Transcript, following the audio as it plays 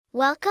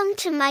Welcome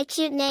to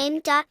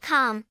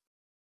mycutename.com.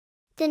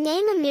 The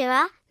name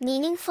Ameerah,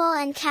 meaningful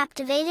and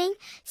captivating,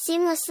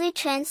 seamlessly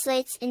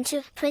translates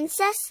into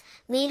princess,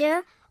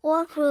 leader,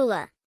 or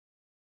ruler.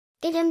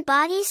 It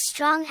embodies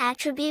strong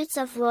attributes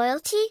of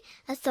royalty,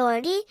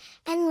 authority,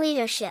 and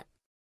leadership.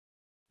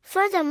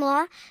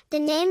 Furthermore, the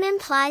name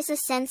implies a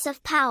sense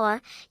of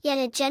power, yet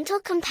a gentle,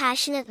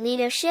 compassionate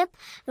leadership,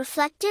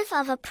 reflective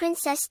of a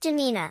princess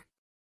demeanor.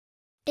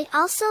 It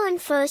also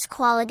infers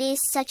qualities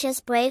such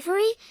as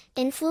bravery,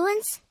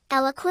 influence,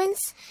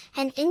 eloquence,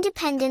 and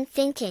independent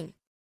thinking.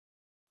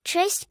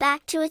 Traced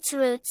back to its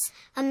roots,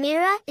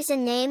 Ameerah is a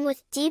name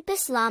with deep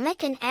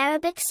Islamic and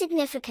Arabic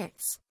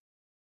significance.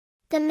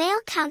 The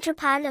male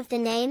counterpart of the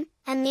name,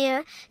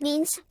 Amir,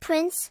 means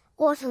prince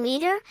or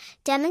leader,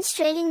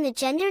 demonstrating the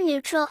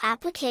gender-neutral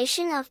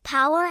application of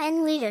power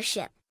and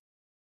leadership.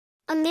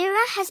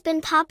 Ameerah has been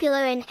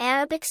popular in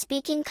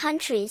Arabic-speaking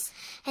countries,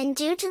 and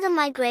due to the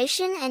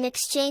migration and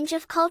exchange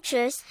of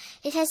cultures,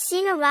 it has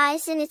seen a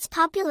rise in its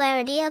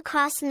popularity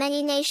across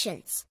many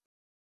nations.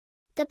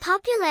 The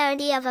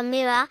popularity of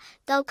Ameerah,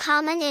 though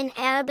common in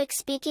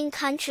Arabic-speaking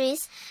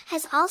countries,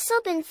 has also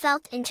been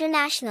felt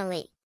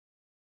internationally.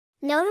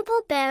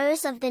 Notable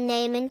bearers of the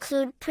name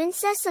include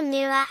Princess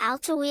Ameerah Al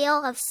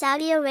Tawil of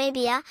Saudi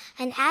Arabia,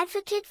 an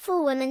advocate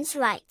for women's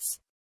rights.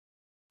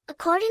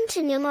 According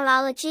to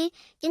numerology,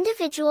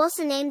 individuals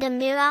named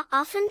Ameerah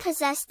often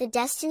possess the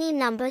destiny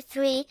number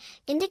 3,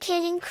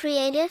 indicating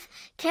creative,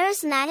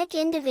 charismatic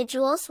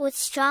individuals with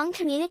strong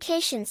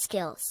communication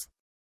skills.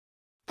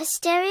 A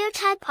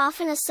stereotype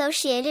often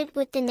associated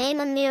with the name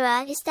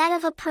Ameerah is that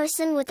of a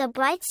person with a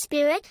bright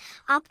spirit,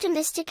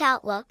 optimistic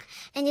outlook,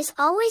 and is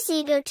always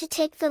eager to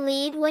take the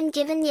lead when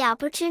given the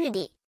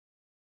opportunity.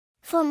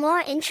 For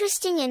more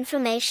interesting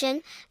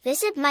information,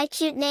 visit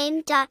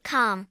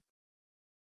mycutename.com.